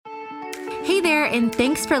Hey there, and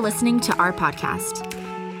thanks for listening to our podcast.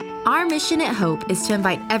 Our mission at Hope is to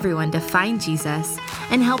invite everyone to find Jesus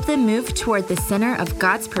and help them move toward the center of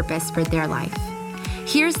God's purpose for their life.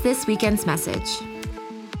 Here's this weekend's message.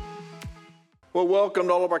 Well, welcome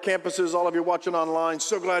to all of our campuses, all of you watching online.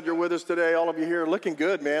 So glad you're with us today. All of you here looking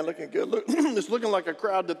good, man, looking good. Look, it's looking like a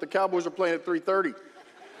crowd that the Cowboys are playing at 3:30,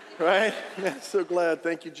 right? Yeah, so glad.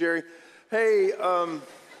 Thank you, Jerry. Hey,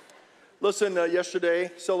 listen,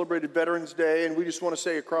 yesterday celebrated Veterans Day, and we just want to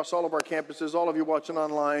say across all of our campuses, all of you watching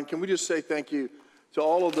online, can we just say thank you to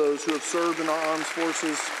all of those who have served in our armed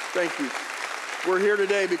forces? Thank you. We're here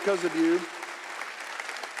today because of you.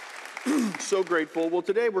 So grateful. Well,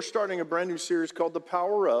 today we're starting a brand new series called The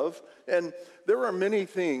Power Of, and there are many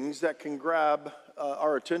things that can grab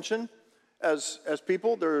our attention as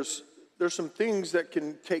people. There's some things that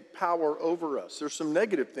can take power over us. There's some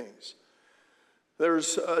negative things.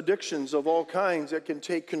 There's addictions of all kinds that can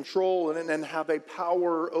take control and have a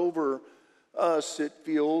power over us, it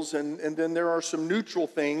feels. And then there are some neutral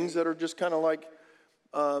things that are just kind of like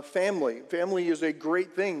family. Family is a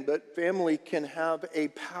great thing, but family can have a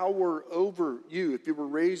power over you. If you were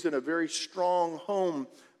raised in a very strong home,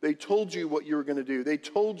 they told you what you were going to do. They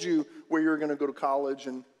told you where you were going to go to college,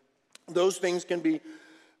 and those things can be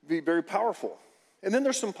very powerful. And then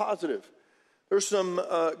there's some positive. There's some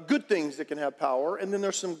good things that can have power, and then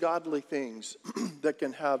there's some godly things that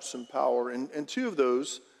can have some power. And two of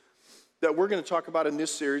those that we're going to talk about in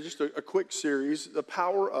this series, just a quick series, the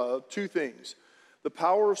power of two things. The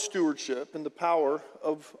power of stewardship and the power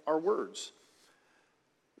of our words.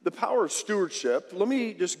 The power of stewardship, let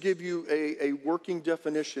me just give you a working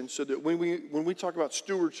definition so that when we talk about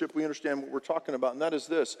stewardship, we understand what we're talking about, and that is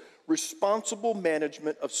this: responsible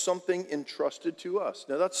management of something entrusted to us.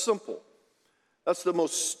 Now that's simple. And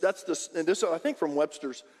this I think from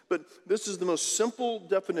Webster's, but this is the most simple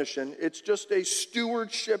definition. It's just a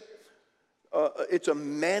stewardship, it's a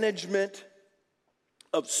management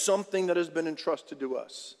of something that has been entrusted to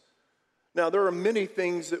us. Now, there are many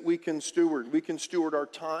things that we can steward. We can steward our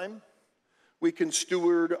time. We can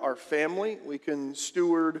steward our family. We can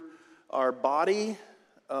steward our body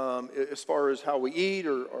as far as how we eat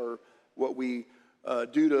or what we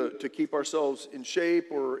do to keep ourselves in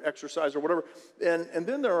shape or exercise or whatever. And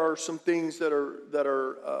then there are some things that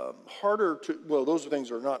are harder to, well, those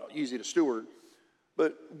things are not easy to steward.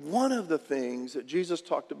 But one of the things that Jesus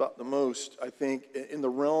talked about the most, I think, in the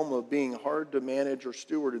realm of being hard to manage or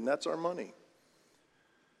steward, and that's our money.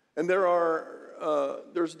 And there are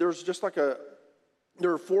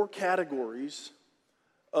four categories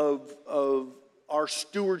of our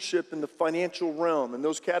stewardship in the financial realm, and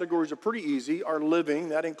those categories are pretty easy. Our living,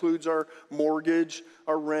 that includes our mortgage,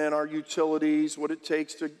 our rent, our utilities, what it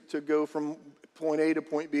takes to go from point A to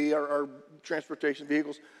point B, our transportation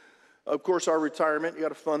vehicles. Of course, our retirement, you got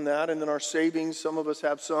to fund that. And then our savings, some of us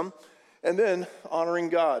have some. And then honoring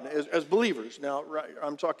God as believers. Now,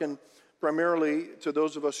 I'm talking primarily to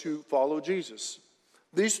those of us who follow Jesus.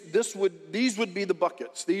 These would be the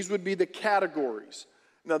buckets. These would be the categories.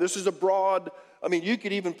 Now, this is a broad, you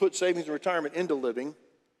could even put savings and retirement into living.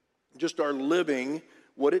 Just our living,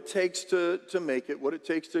 what it takes to make it, what it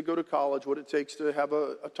takes to go to college, what it takes to have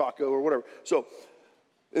a taco or whatever. So,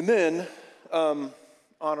 and then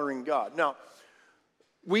honoring God. Now,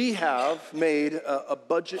 we have made a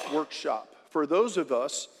budget workshop for those of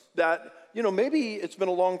us that, maybe it's been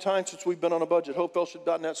a long time since we've been on a budget.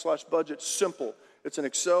 hopefellowship.net/budget. Simple. It's an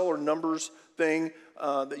Excel or numbers thing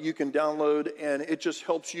that you can download, and it just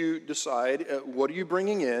helps you decide what are you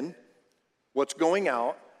bringing in, what's going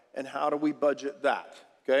out, and how do we budget that,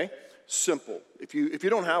 okay? Simple. If you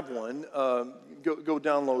don't have one, go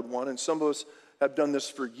download one, and some of us have done this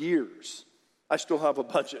for years. I still have a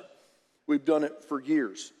budget. We've done it for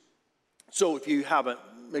years. So if you haven't,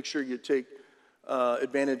 make sure you take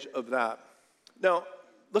advantage of that. Now,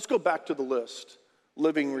 let's go back to the list.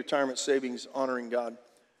 Living, retirement, savings, honoring God.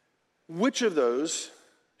 Which of those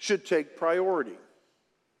should take priority?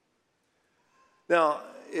 Now,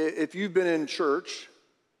 if you've been in church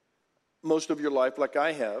most of your life, like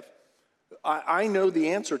I have, I know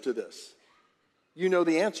the answer to this. You know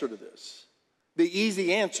the answer to this. The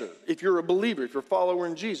easy answer, if you're a believer, if you're a follower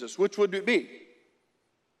in Jesus, which would it be?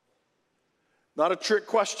 Not a trick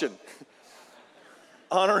question.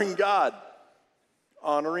 Honoring God.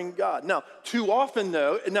 Honoring God. Now, too often,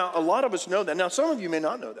 though, a lot of us know that. Now, some of you may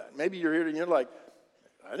not know that. Maybe you're here and you're like,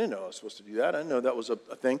 I didn't know I was supposed to do that. I didn't know that was a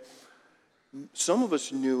thing. Some of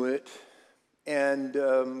us knew it, and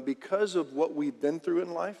because of what we've been through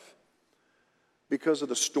in life, because of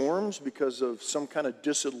the storms, because of some kind of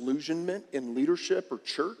disillusionment in leadership or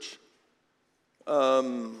church,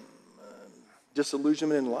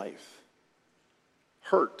 disillusionment in life,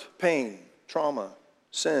 hurt, pain, trauma,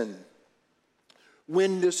 sin.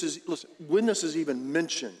 When this is even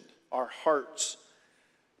mentioned, our hearts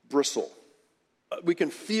bristle. We can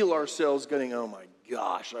feel ourselves getting, oh my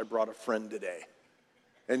gosh, I brought a friend today.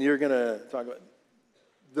 And you're going to talk about,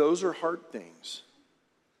 those are heart things.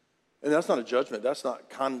 And that's not a judgment. That's not,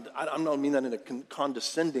 I don't mean that in a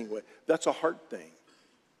condescending way. That's a heart thing.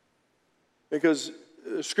 Because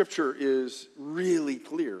Scripture is really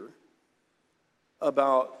clear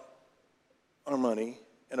about our money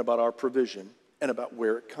and about our provision and about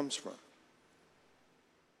where it comes from.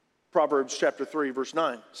 Proverbs chapter 3, verse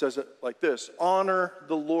 9 says it like this: honor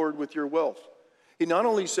the Lord with your wealth. He not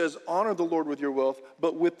only says honor the Lord with your wealth,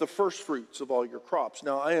 but with the first fruits of all your crops.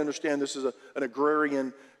 Now, I understand this is an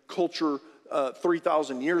agrarian culture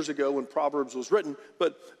 3,000 years ago when Proverbs was written,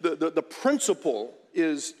 but the principle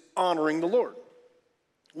is honoring the Lord.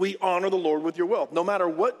 We honor the Lord with your wealth. No matter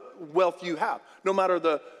what wealth you have, no matter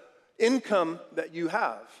the income that you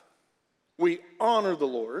have, we honor the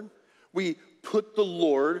Lord. We put the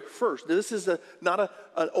Lord first. This is not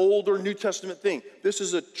an Old or New Testament thing. This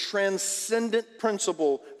is a transcendent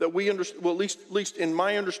principle that we understand, well, at least in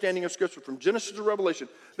my understanding of Scripture, from Genesis to Revelation,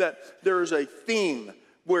 that there is a theme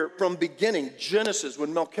where from beginning, Genesis,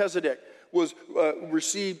 when Melchizedek was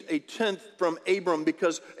received a tenth from Abram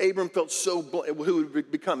because Abram felt so who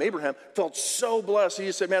would become Abraham, felt so blessed. He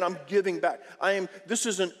just said, man, I'm giving back. This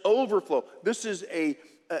is an overflow. This is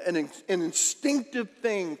an instinctive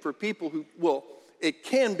thing for people who, well, it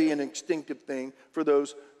can be an instinctive thing for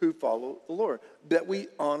those who follow the Lord, that we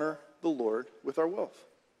honor the Lord with our wealth.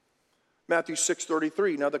 Matthew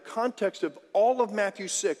 6:33. Now, the context of all of Matthew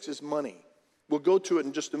 6 is money. We'll go to it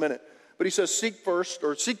in just a minute. But he says, seek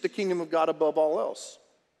the kingdom of God above all else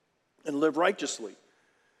and live righteously.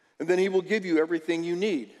 And then he will give you everything you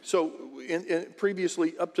need. So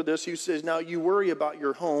previously up to this, he says, now you worry about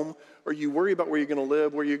your home, or you worry about where you're going to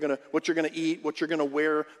live, what you're going to eat, what you're going to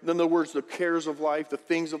wear. In other words, the cares of life, the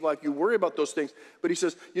things of life. You worry about those things. But he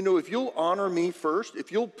says, if you'll honor me first,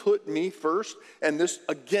 if you'll put me first, and this,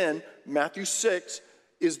 again, Matthew 6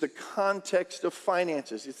 is the context of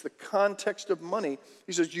finances. It's the context of money.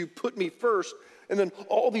 He says, you put me first, and then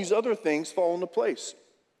all these other things fall into place.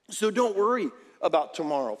 So don't worry about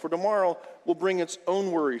tomorrow, for tomorrow will bring its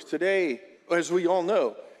own worries. Today, as we all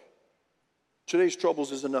know, today's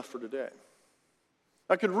troubles is enough for today.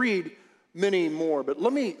 I could read many more, but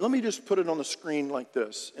let me just put it on the screen like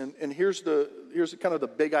this. And here's kind of the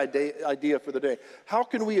big idea for the day. How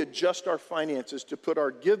can we adjust our finances to put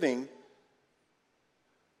our giving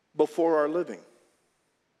before our living,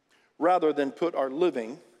 rather than put our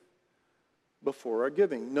living before our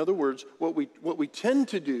giving? In other words, what we tend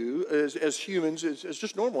to do as humans is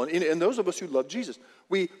just normal. And those of us who love Jesus,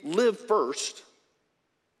 we live first,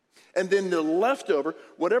 and then the leftover,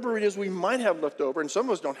 whatever it is we might have left over, and some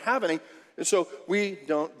of us don't have any, and so we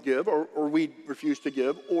don't give, or we refuse to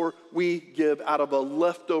give, or we give out of a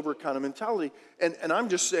leftover kind of mentality. And I'm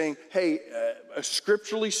just saying, hey,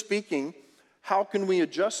 scripturally speaking, how can we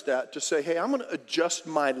adjust that to say, hey, I'm going to adjust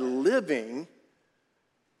my living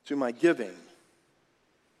to my giving?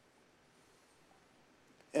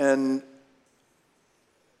 And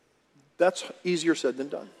that's easier said than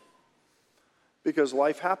done. Because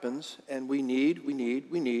life happens, and we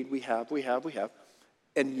have.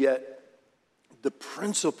 And yet, the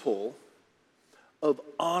principle of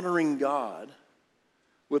honoring God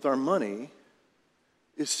with our money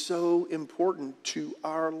is so important to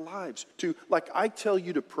our lives. Like I tell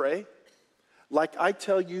you to pray, like I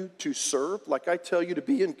tell you to serve, like I tell you to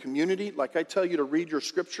be in community, like I tell you to read your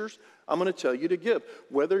scriptures, I'm going to tell you to give.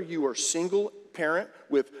 Whether you are single parent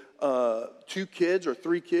with 2 kids or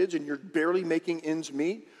 3 kids and you're barely making ends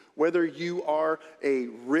meet, whether you are a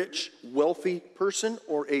rich, wealthy person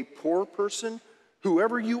or a poor person,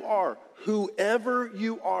 whoever you are,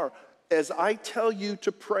 as I tell you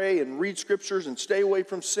to pray and read scriptures and stay away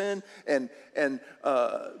from sin and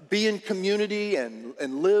be in community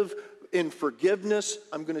and live in forgiveness,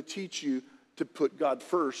 I'm going to teach you to put God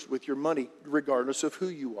first with your money, regardless of who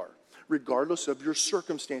you are, regardless of your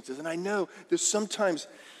circumstances. And I know that sometimes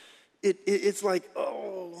it's like,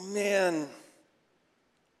 oh man,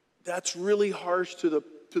 that's really harsh to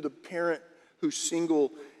the parent who's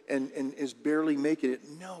single and is barely making it.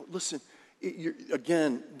 No, listen.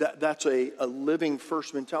 Again, that's a living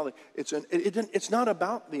first mentality. It's not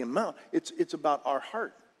about the amount. It's about our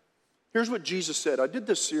heart. Here's what Jesus said. I did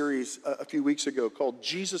this series a few weeks ago called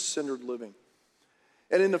Jesus-Centered Living.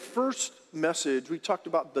 And in the first message, we talked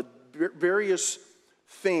about the various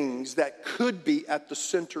things that could be at the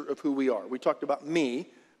center of who we are. We talked about me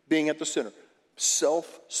being at the center.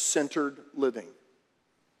 self-centered living,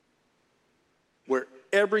 where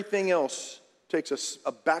everything else takes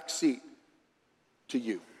a back seat to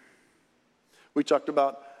you. We talked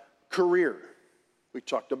about career. We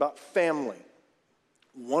talked about family.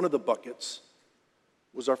 One of the buckets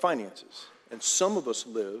was our finances. And some of us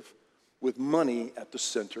live with money at the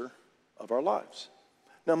center of our lives.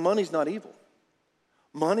 Now, money's not evil.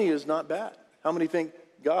 Money is not bad. How many thank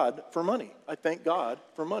God for money? I thank God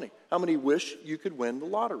for money. How many wish you could win the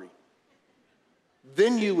lottery?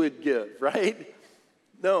 Then you would give, right?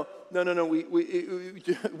 No.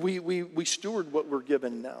 We steward what we're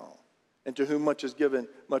given now. And to whom much is given,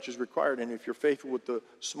 much is required. And if you're faithful with the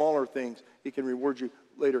smaller things, he can reward you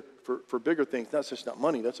later for bigger things. That's just not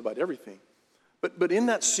money. That's about everything. But in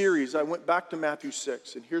that series, I went back to Matthew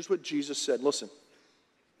 6. And here's what Jesus said. Listen,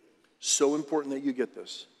 so important that you get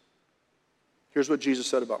this. Here's what Jesus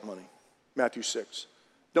said about money. Matthew 6.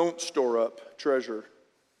 Don't store up treasure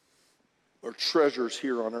or treasures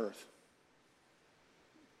here on earth.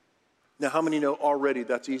 Now, how many know already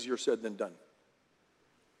that's easier said than done?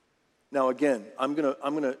 Now, again, I'm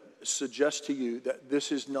gonna suggest to you that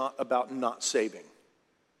this is not about not saving.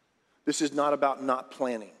 This is not about not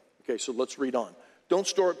planning. Okay, so let's read on. Don't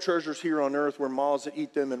store up treasures here on earth where moths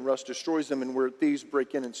eat them and rust destroys them and where thieves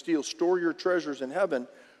break in and steal. Store your treasures in heaven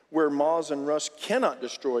where moths and rust cannot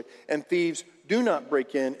destroy and thieves do not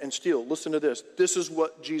break in and steal. Listen to this. This is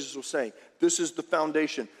what Jesus was saying. This is the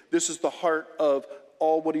foundation. This is the heart of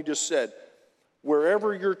all what he just said.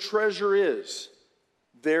 Wherever your treasure is,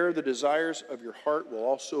 there the desires of your heart will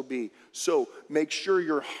also be. So make sure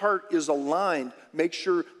your heart is aligned. Make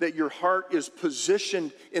sure that your heart is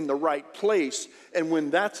positioned in the right place. And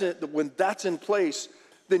when that's in place,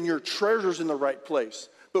 then your treasure's in the right place.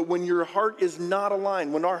 But when your heart is not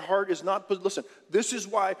aligned, when our heart is not, listen, this is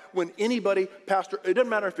why when anybody, pastor, it doesn't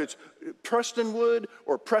matter if it's Prestonwood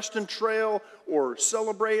or Preston Trail or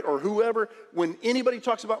Celebrate or whoever, when anybody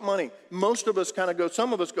talks about money, most of us kind of go,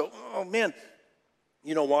 some of us go, oh man,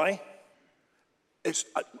 you know why? It's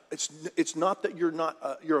not that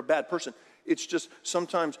you're a bad person. It's just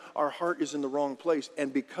sometimes our heart is in the wrong place.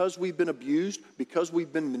 And because we've been abused, because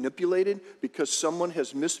we've been manipulated, because someone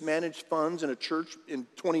has mismanaged funds in a church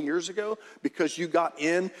 20 years ago, because you got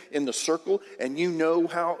in the circle and you know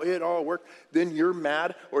how it all worked, then you're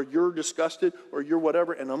mad or you're disgusted or you're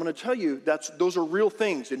whatever. And I'm going to tell you, those are real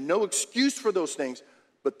things and no excuse for those things,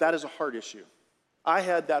 but that is a heart issue. I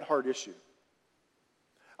had that heart issue.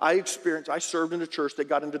 I served in a church that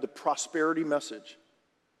got into the prosperity message.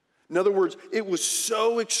 In other words, it was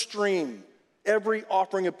so extreme. Every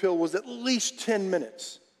offering appeal was at least 10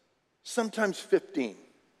 minutes, sometimes 15.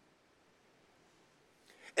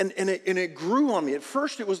 And it grew on me. At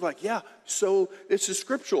first it was like, yeah, so it's a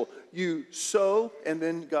scriptural. You sow and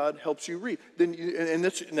then God helps you reap. Then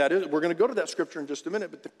we're going to go to that scripture in just a minute,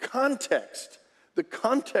 but the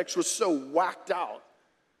context was so whacked out.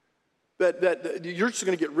 That you're just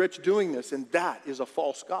going to get rich doing this, and that is a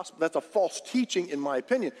false gospel. That's a false teaching, in my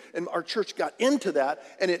opinion. And our church got into that,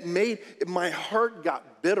 and my heart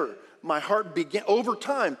got bitter. My heart began, over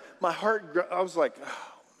time, I was like,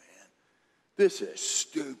 oh man, this is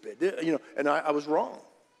stupid. And I was wrong.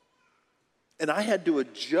 And I had to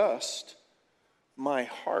adjust my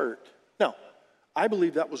heart. Now, I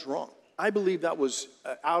believe that was wrong. I believe that was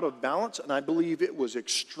out of balance, and I believe it was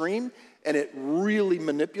extreme, and it really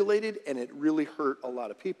manipulated, and it really hurt a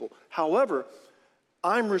lot of people. However,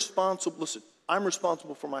 I'm responsible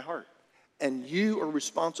for my heart, and you are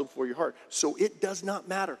responsible for your heart. So it does not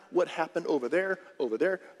matter what happened over there, or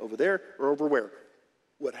over where.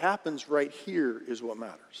 What happens right here is what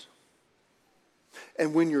matters.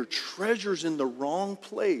 And when your treasure's in the wrong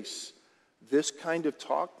place, this kind of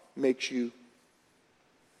talk makes you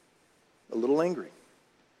a little angry.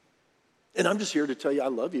 And I'm just here to tell you I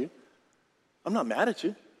love you. I'm not mad at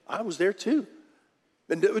you. I was there too.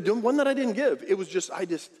 And one that I didn't give, it was just,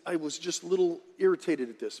 I was just a little irritated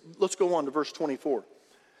at this. Let's go on to verse 24.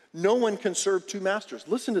 No one can serve two masters.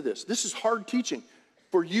 Listen to this. This is hard teaching.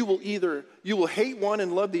 For you will hate one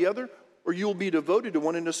and love the other, or you will be devoted to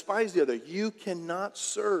one and despise the other. You cannot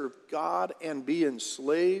serve God and be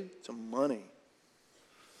enslaved to money.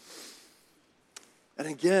 And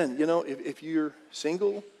again, if you're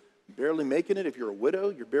single, barely making it. If you're a widow,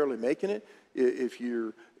 you're barely making it. If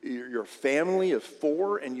you're a family of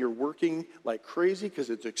 4 and you're working like crazy because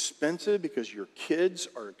it's expensive, because your kids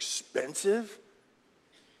are expensive.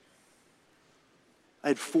 I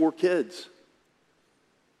had 4 kids.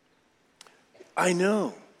 I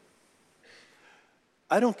know.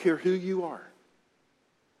 I don't care who you are.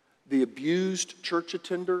 the abused church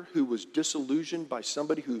attender who was disillusioned by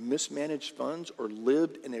somebody who mismanaged funds or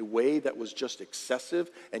lived in a way that was just excessive,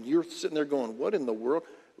 and you're sitting there going, what in the world?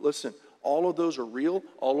 Listen, all of those are real.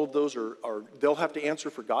 All of those are they'll have to answer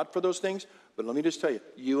for God for those things. But let me just tell you,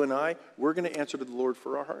 you and I, we're going to answer to the Lord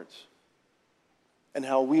for our hearts and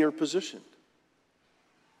how we are positioned.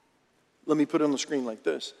 Let me put it on the screen like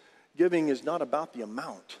this. Giving is not about the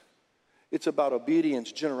amount. It's about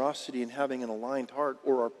obedience, generosity, and having an aligned heart,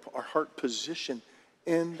 or our heart position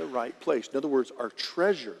in the right place. In other words, our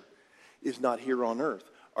treasure is not here on earth.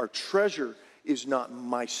 Our treasure is not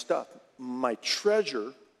my stuff. My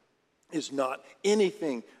treasure is not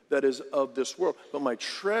anything that is of this world, but my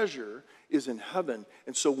treasure is in heaven.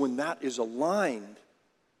 And so when that is aligned,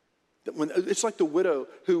 it's like the widow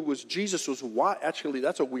Jesus was, actually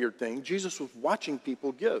that's a weird thing. Jesus was watching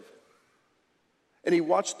people give. And he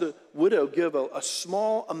watched the widow give a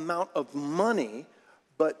small amount of money,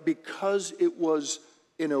 but because it was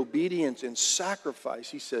in obedience and sacrifice,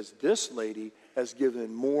 he says, this lady has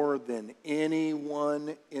given more than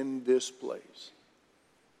anyone in this place.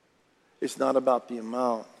 It's not about the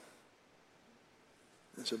amount.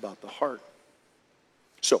 It's about the heart.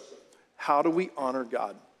 So, how do we honor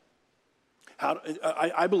God?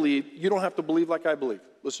 I believe, you don't have to believe like I believe.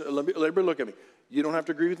 Listen, everybody look at me. You don't have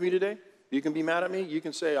to agree with me today. You can be mad at me. You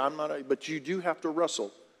can say, I'm not, but you do have to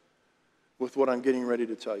wrestle with what I'm getting ready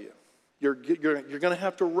to tell you. You're going to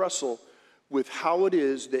have to wrestle with how it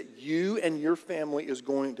is that you and your family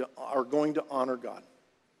are going to honor God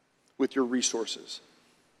with your resources.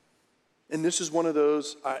 And this is one of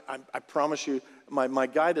those, I promise you, my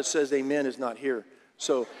guy that says amen is not here.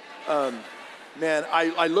 So, man,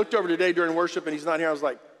 I looked over today during worship and he's not here. I was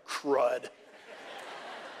like, crud.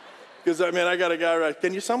 Because, I got a guy right.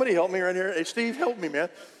 Can somebody help me right here? Hey, Steve, help me, man.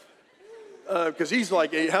 Because he's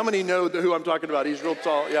like, how many know who I'm talking about? He's real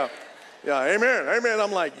tall. Yeah, amen.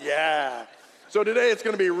 I'm like, yeah. So today it's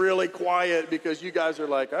going to be really quiet because you guys are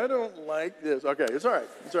like, I don't like this. Okay, it's all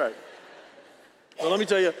right. Well, let me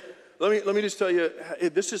tell you, let me just tell you,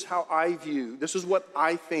 this is how I view, this is what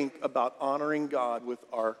I think about honoring God with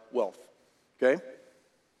our wealth, okay?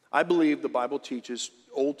 I believe the Bible teaches,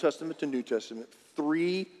 Old Testament to New Testament,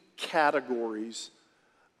 3 categories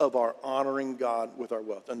of our honoring God with our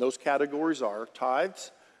wealth. And those categories are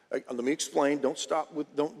tithes. Let me explain. Don't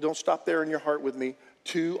stop there in your heart with me.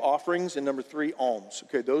 2, offerings, and number 3, alms.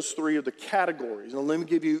 Okay, those 3 are the categories. And let me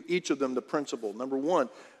give you each of them the principle. Number 1,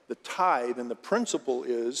 the tithe, and the principle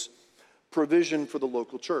is provision for the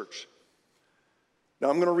local church. Now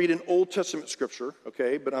I'm going to read an Old Testament scripture,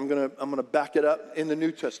 okay, but I'm going to back it up in the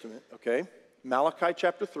New Testament, okay? Malachi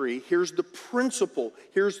chapter 3, here's the principle.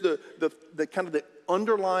 Here's the kind of the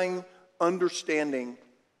underlying understanding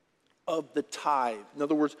of the tithe. In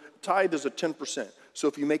other words, tithe is a 10%. So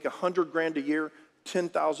if you make $100,000 a year,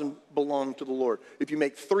 10,000 belong to the Lord. If you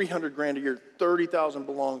make $300,000 a year, 30,000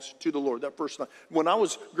 belongs to the Lord. That first time. When I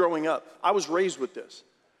was growing up, I was raised with this.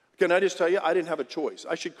 Can I just tell you, I didn't have a choice.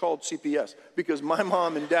 I should call CPS because my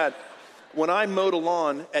mom and dad, when I mowed a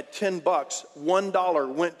lawn at $10,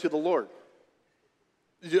 $1 went to the Lord.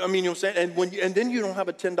 You know what I'm saying? And then you don't have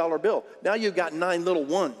a $10 bill. Now you've got 9 little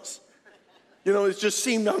ones. It just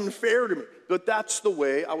seemed unfair to me. But that's the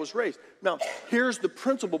way I was raised. Now, here's the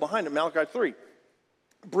principle behind it, Malachi 3.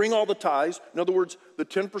 Bring all the tithes, in other words, the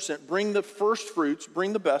 10%, bring the first fruits,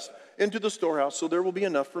 bring the best into the storehouse so there will be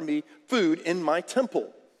enough for me, food in my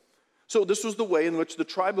temple. So this was the way in which the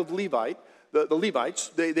tribe of Levite, the Levites,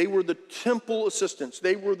 they were the temple assistants.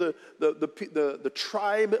 They were the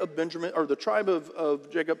tribe of Benjamin, or the tribe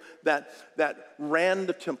of Jacob that ran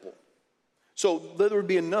the temple. So there would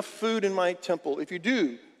be enough food in my temple. If you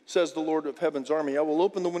do, says the Lord of heaven's army, I will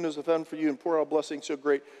open the windows of heaven for you and pour out blessings so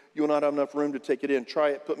great you will not have enough room to take it in. Try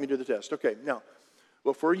it, put me to the test. Okay, now,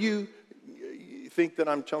 before you think that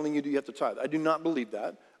I'm telling you have to tithe, I do not believe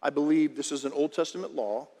that. I believe this is an Old Testament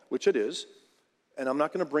law, which it is, and I'm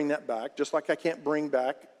not going to bring that back, just like I can't bring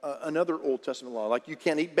back another Old Testament law, like you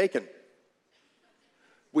can't eat bacon.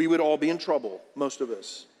 We would all be in trouble, most of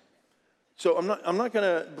us. So I'm not going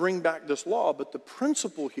to bring back this law, but the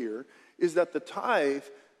principle here is that the tithe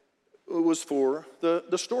was for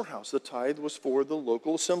the storehouse. The tithe was for the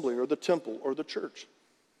local assembly or the temple or the church.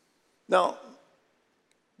 Now,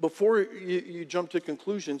 before you jump to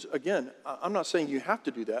conclusions, again, I'm not saying you have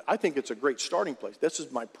to do that. I think it's a great starting place. This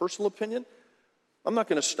is my personal opinion. I'm not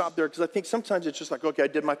going to stop there because I think sometimes it's just like, okay, I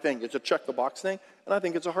did my thing. It's a check the box thing, and I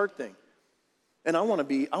think it's a hard thing. And I want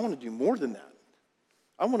to do more than that.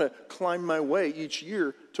 I want to climb my way each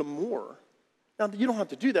year to more. Now, you don't have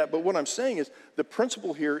to do that, but what I'm saying is the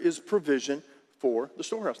principle here is provision for the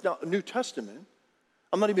storehouse. Now, New Testament,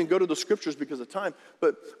 I'm not even going to go to the scriptures because of time,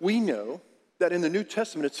 but we know that in the New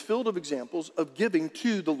Testament, it's filled of examples of giving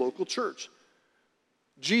to the local church.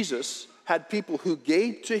 Jesus had people who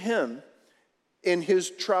gave to him in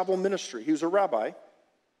his travel ministry. He was a rabbi.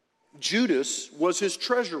 Judas was his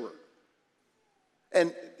treasurer.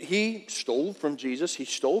 And he stole from Jesus. He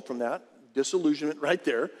stole from that. Disillusionment right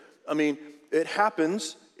there. I mean, it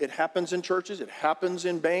happens. It happens in churches. It happens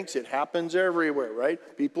in banks. It happens everywhere, right?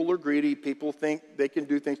 People are greedy. People think they can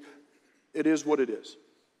do things. It is what it is.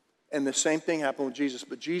 And the same thing happened with Jesus.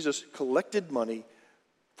 But Jesus collected money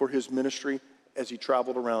for his ministry as he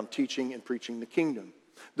traveled around teaching and preaching the kingdom.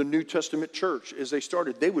 The New Testament church, as they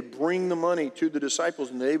started, they would bring the money to the disciples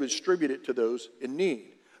and they would distribute it to those in need.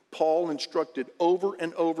 Paul instructed over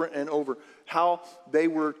and over and over how they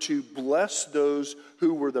were to bless those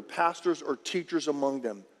who were the pastors or teachers among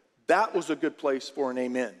them. That was a good place for an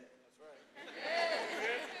amen.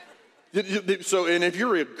 So, and if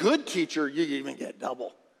you're a good teacher, you even get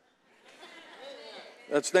double.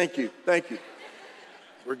 Thank you.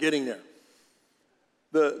 We're getting there.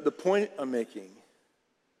 The point I'm making,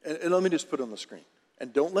 and let me just put it on the screen,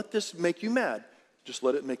 and don't let this make you mad, just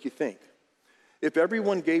let it make you think. If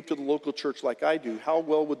everyone gave to the local church like I do, how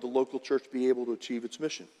well would the local church be able to achieve its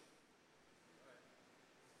mission?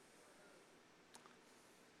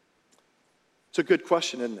 It's a good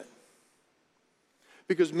question, isn't it?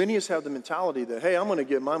 Because many of us have the mentality that, hey, I'm going to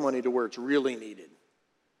give my money to where it's really needed.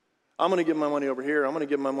 I'm going to give my money over here. I'm going to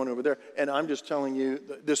give my money over there. And I'm just telling you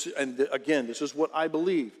this, and again, this is what I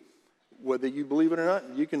believe. Whether you believe it or not,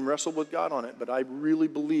 you can wrestle with God on it. But I really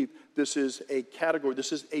believe this is a category,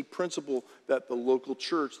 this is a principle that the local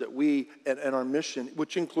church, that we, and our mission,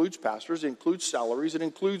 which includes pastors, it includes salaries, it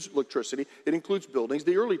includes electricity, it includes buildings.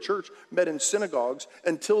 The early church met in synagogues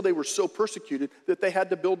until they were so persecuted that they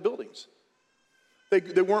had to build buildings.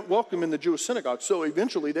 They weren't welcome in the Jewish synagogue, so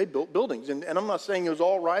eventually they built buildings. And I'm not saying it was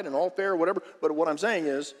all right and all fair or whatever, but what I'm saying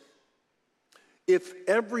is, if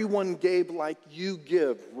everyone gave like you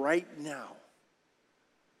give right now,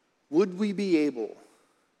 would we be able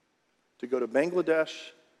to go to Bangladesh,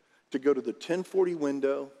 to go to the 1040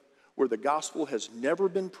 window where the gospel has never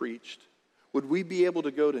been preached? Would we be able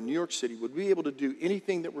to go to New York City? Would we be able to do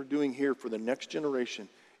anything that we're doing here for the next generation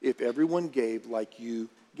if everyone gave like you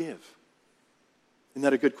give? Isn't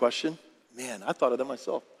that a good question? Man, I thought of that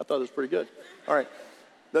myself. I thought it was pretty good. All right.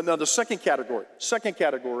 Now, the second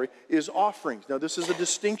category is offerings. Now, this is a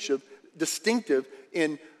distinctive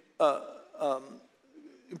in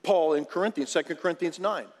Paul in Corinthians, 2 Corinthians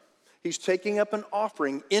 9. He's taking up an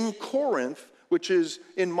offering in Corinth, which is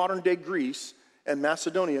in modern-day Greece and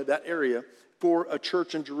Macedonia, that area, for a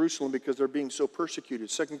church in Jerusalem because they're being so persecuted.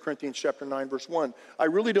 2 Corinthians chapter 9, verse 1. I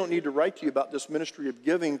really don't need to write to you about this ministry of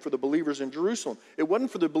giving for the believers in Jerusalem. It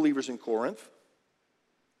wasn't for the believers in Corinth.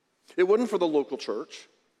 It wasn't for the local church.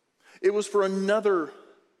 It was for another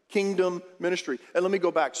kingdom ministry. And let me go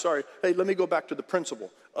back to the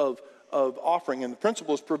principle of offering. And the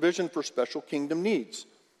principle is provision for special kingdom needs.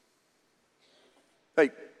 Hey,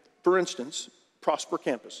 for instance, Prosper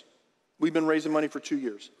Campus. We've been raising money for 2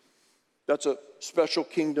 years. That's a special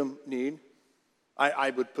kingdom need. I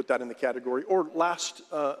would put that in the category. Or last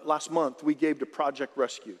month, we gave to Project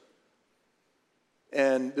Rescue.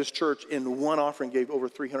 And this church in one offering gave over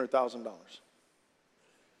 $300,000.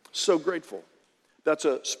 So grateful. That's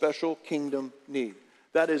a special kingdom need.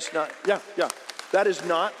 That is not, that is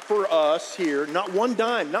not for us here. Not one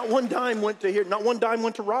dime went to here. Not one dime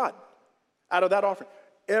went to Rod out of that offering.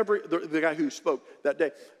 The guy who spoke that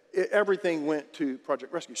day, everything went to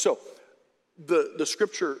Project Rescue. So the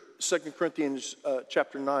scripture, 2 Corinthians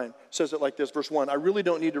chapter 9, says it like this, verse 1. I really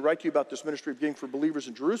don't need to write to you about this ministry of giving for believers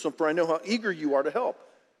in Jerusalem, for I know how eager you are to help.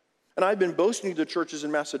 And I've been boasting to the churches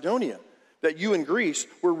in Macedonia that you in Greece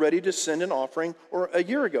were ready to send an offering a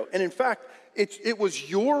year ago. And in fact, it was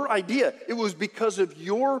your idea. It was because of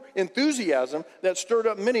your enthusiasm that stirred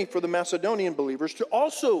up many for the Macedonian believers to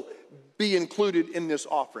also be included in this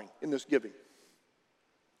offering, in this giving.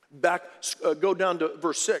 Go down to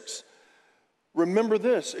verse 6. Remember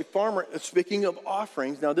this, a farmer, speaking of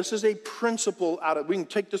offerings, now this is a principle we can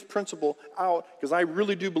take this principle out because I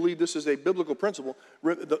really do believe this is a biblical principle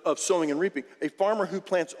of sowing and reaping. A farmer who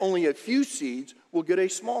plants only a few seeds will get a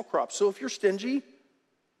small crop. So if you're stingy,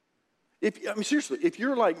 seriously, if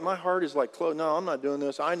you're like, my heart is like, no, I'm not doing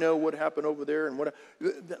this. I know what happened over there and what,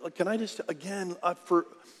 can I just, again,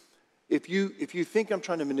 if you think I'm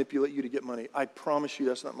trying to manipulate you to get money, I promise you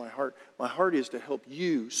that's not my heart. My heart is to help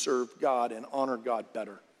you serve God and honor God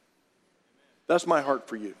better. That's my heart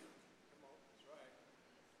for you.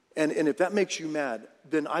 And if that makes you mad,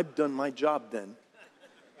 then I've done my job then.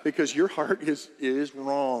 because your heart is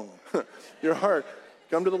wrong. Your heart,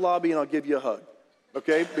 come to the lobby and I'll give you a hug,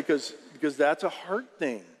 okay? Because that's a heart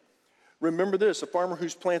thing. Remember this, a farmer who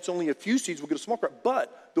plants only a few seeds will get a small crop,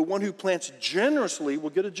 but the one who plants generously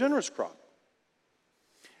will get a generous crop.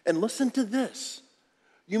 And listen to this.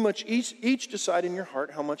 You must each decide in your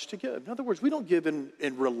heart how much to give. In other words, we don't give in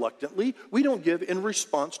reluctantly. We don't give in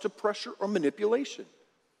response to pressure or manipulation.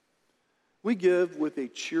 We give with a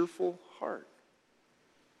cheerful heart.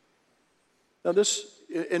 Now this,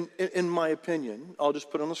 in my opinion, I'll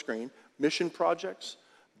just put on the screen, mission projects,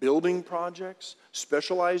 building projects,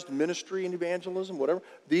 specialized ministry and evangelism, whatever.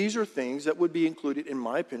 These are things that would be included, in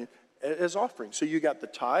my opinion, as offerings. So you got the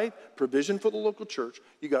tithe, provision for the local church.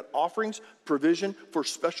 You got offerings, provision for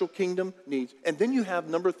special kingdom needs. And then you have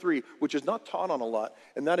number 3, which is not taught on a lot,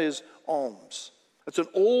 and that is alms. That's an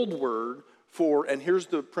old word for, and here's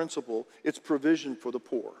the principle, it's provision for the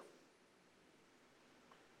poor.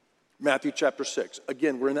 Matthew chapter 6.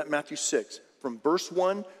 Again, we're in that Matthew 6. From verse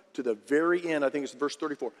 1 to the very end, I think it's verse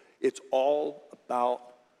 34. It's all about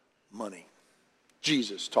money.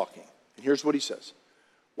 Jesus talking. And here's what he says.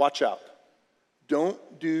 Watch out.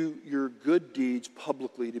 Don't do your good deeds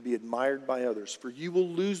publicly to be admired by others, for you will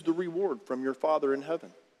lose the reward from your Father in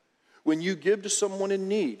heaven. When you give to someone in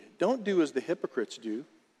need, don't do as the hypocrites do,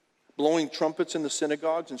 blowing trumpets in the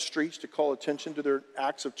synagogues and streets to call attention to their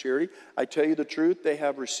acts of charity. I tell you the truth, they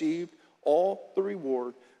have received all the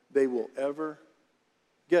reward they will ever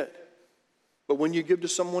get. But when you give to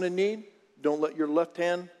someone in need, don't let your left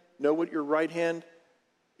hand know what your right hand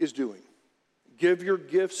is doing. Give your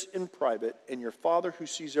gifts in private, and your Father who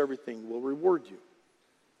sees everything will reward you.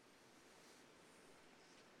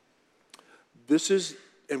 This is,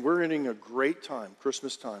 and we're entering a great time,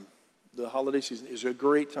 Christmas time. The holiday season is a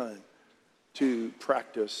great time to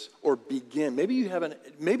practice or begin. Maybe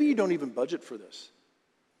you don't even budget for this.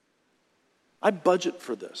 I budget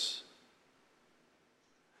for this.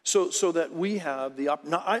 So that we have the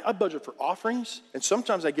I budget for offerings, and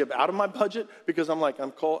sometimes I give out of my budget because I'm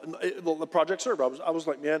called the Project Serve. I was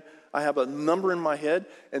like, man, I have a number in my head,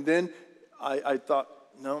 and then I thought,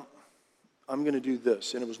 no, I'm going to do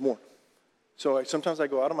this, and it was more. So sometimes I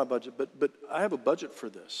go out of my budget, but I have a budget for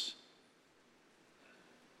this,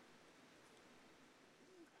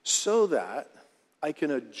 so that I can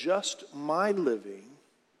adjust my living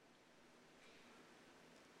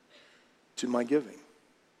to my giving.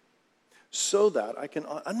 So that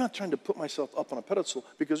I'm not trying to put myself up on a pedestal,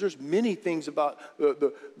 because there's many things about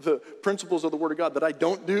the principles of the Word of God that I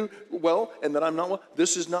don't do well and that I'm not well.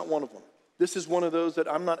 This is not one of them. This is one of those that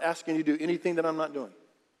I'm not asking you to do anything that I'm not doing.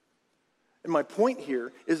 And my point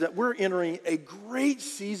here is that we're entering a great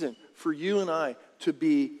season for you and I to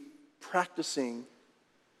be practicing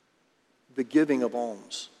the giving of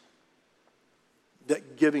alms.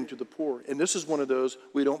 That giving to the poor. And this is one of those,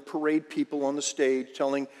 we don't parade people on the stage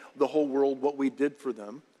telling the whole world what we did for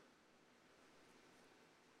them.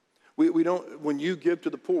 We don't, when you give to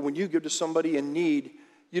the poor, when you give to somebody in need,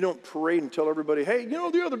 you don't parade and tell everybody, hey,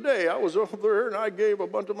 the other day I was over there and I gave a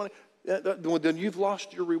bunch of money. Then you've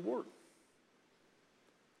lost your reward.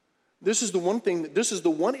 This is the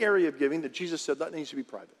one area of giving that Jesus said that needs to be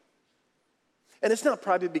private. And it's not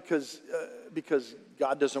private because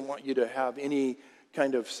God doesn't want you to have any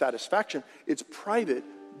kind of satisfaction. It's private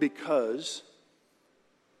because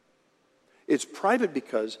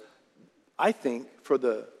I think for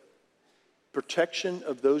the protection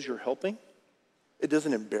of those you're helping, it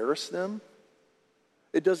doesn't embarrass them.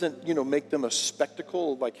 It doesn't, make them a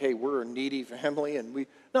spectacle like, hey, we're a needy family, and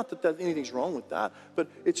not that anything's wrong with that, but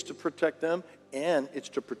it's to protect them, and it's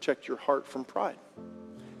to protect your heart from pride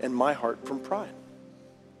and my heart from pride.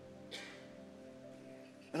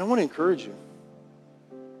 And I want to encourage you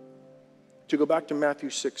to go back to Matthew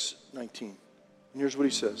 6:19. And here's what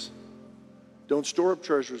he says. Don't store up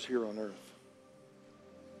treasures here on earth.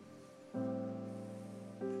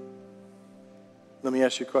 Let me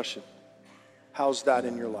ask you a question. How's that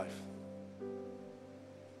in your life?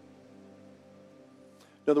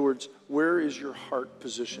 In other words, where is your heart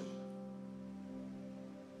positioned?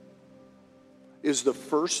 Is the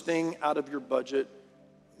first thing out of your budget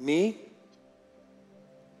me?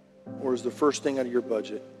 Or is the first thing out of your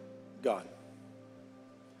budget God?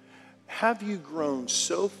 Have you grown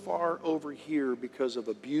so far over here because of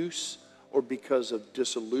abuse or because of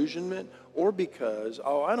disillusionment or because,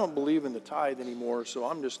 I don't believe in the tithe anymore, so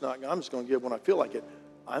I'm just going to give when I feel like it?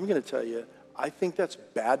 I'm going to tell you, I think that's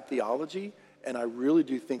bad theology, and I really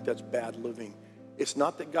do think that's bad living. It's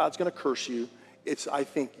not that God's going to curse you. I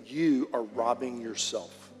think you are robbing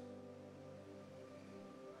yourself.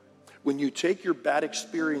 When you take your bad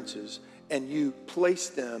experiences and you place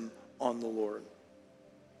them on the Lord.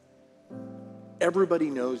 Everybody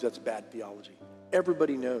knows that's bad theology.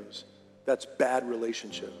 Everybody knows that's bad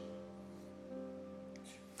relationship.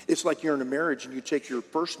 It's like you're in a marriage and you take your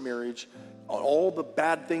first marriage, all the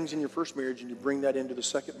bad things in your first marriage, and you bring that into the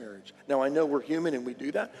second marriage. Now, I know we're human and we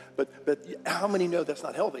do that, but how many know that's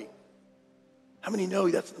not healthy? How many know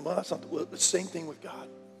that's not the same thing with God?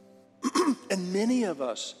 And many of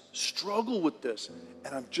us struggle with this.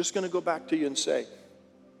 And I'm just going to go back to you and say,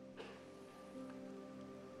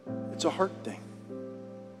 it's a heart thing.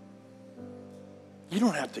 You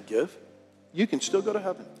don't have to give. You can still go to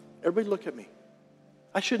heaven. Everybody look at me.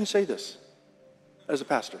 I shouldn't say this as a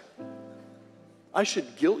pastor. I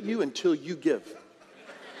should guilt you until you give.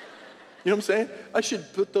 You know what I'm saying? I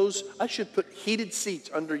should put heated seats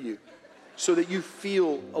under you so that you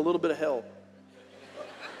feel a little bit of hell.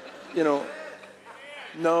 You know,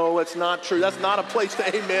 no, it's not true. That's not a place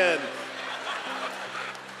to amen.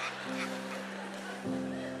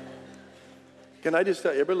 Can I just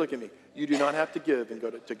tell you, everybody look at me. You do not have to give and go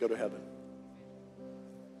to heaven.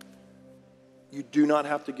 You do not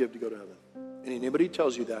have to give to go to heaven. And anybody who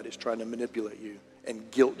tells you that is trying to manipulate you and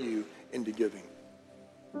guilt you into giving.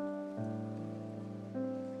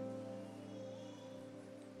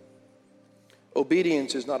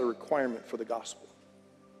 Obedience is not a requirement for the gospel.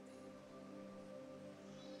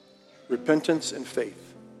 Repentance and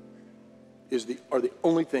faith are the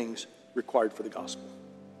only things required for the gospel.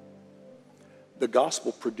 The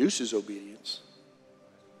gospel produces obedience.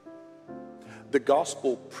 The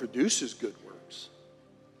gospel produces good works.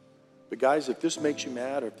 But guys, if this makes you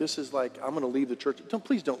mad, or if this is like, I'm going to leave the church,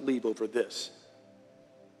 please don't leave over this.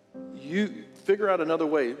 You figure out another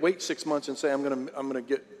way. Wait 6 months and say, I'm going to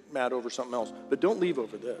get mad over something else. But don't leave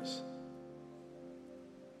over this.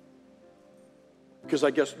 Because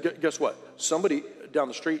I guess what? Somebody down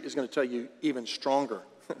the street is going to tell you even stronger.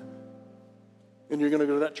 And you're going to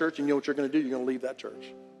go to that church, and you know what you're going to do? You're going to leave that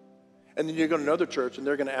church. And then you go to another church, and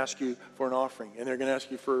they're going to ask you for an offering, and they're going to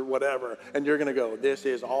ask you for whatever, and you're going to go, this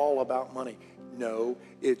is all about money. No,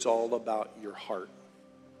 it's all about your heart.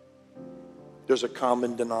 There's a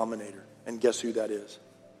common denominator, and guess who that is?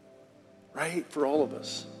 Right? For all of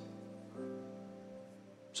us.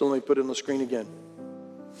 So let me put it on the screen again.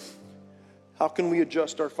 How can we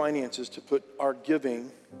adjust our finances to put our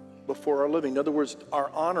giving before our living? In other words,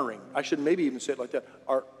 our honoring. I should maybe even say it like that.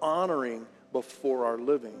 Our honoring before our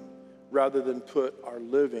living, rather than put our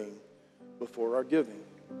living before our giving.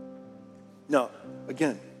 Now,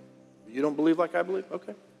 again, you don't believe like I believe?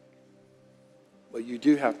 Okay. But you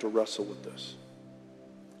do have to wrestle with this.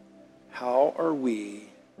 How are we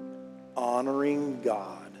honoring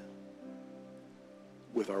God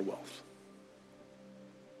with our wealth?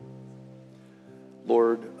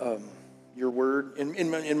 Lord, your word,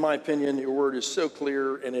 in my opinion, your word is so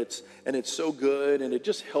clear, and it's so good, and it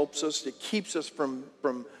just helps us. It keeps us from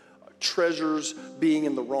treasures being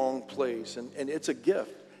in the wrong place, and it's a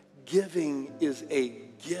gift. Giving is a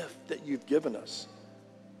gift that you've given us.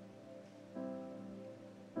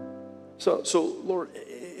 So Lord,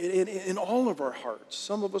 in all of our hearts,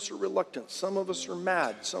 some of us are reluctant, some of us are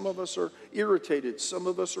mad, some of us are irritated, some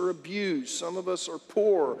of us are abused, some of us are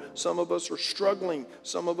poor, some of us are struggling,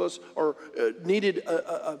 some of us are needed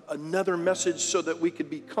another message so that we could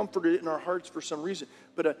be comforted in our hearts for some reason.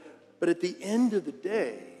 But at the end of the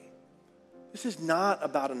day, this is not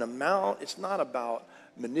about an amount. It's not about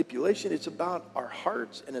manipulation. It's about our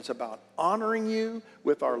hearts, and it's about honoring you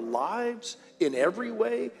with our lives in every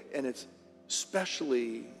way, and it's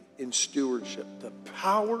especially in stewardship. The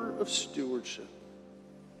power of stewardship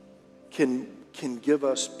can give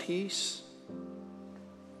us peace.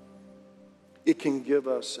 It can give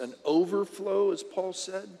us an overflow, as Paul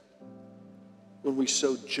said, when we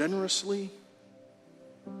sow generously.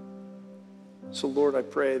 So, Lord, I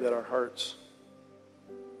pray that our hearts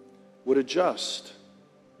would adjust,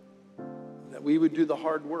 that we would do the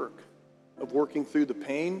hard work of working through the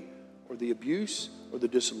pain or the abuse or the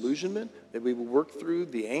disillusionment, that we would work through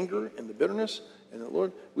the anger and the bitterness, and that,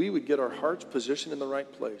 Lord, we would get our hearts positioned in the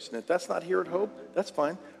right place. And if that's not here at Hope, that's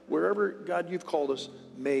fine. Wherever, God, you've called us,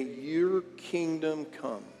 may your kingdom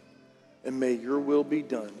come, and may your will be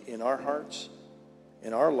done in our hearts,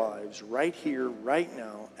 in our lives, right here, right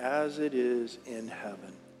now, as it is in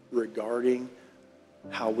heaven, regarding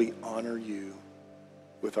how we honor you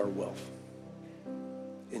with our wealth.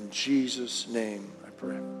 In Jesus' name I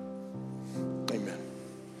pray. Amen.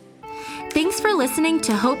 Thanks for listening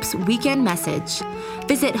to Hope's Weekend Message.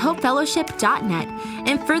 Visit hopefellowship.net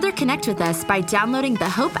and further connect with us by downloading the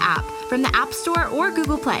Hope app from the App Store or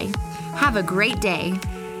Google Play. Have a great day.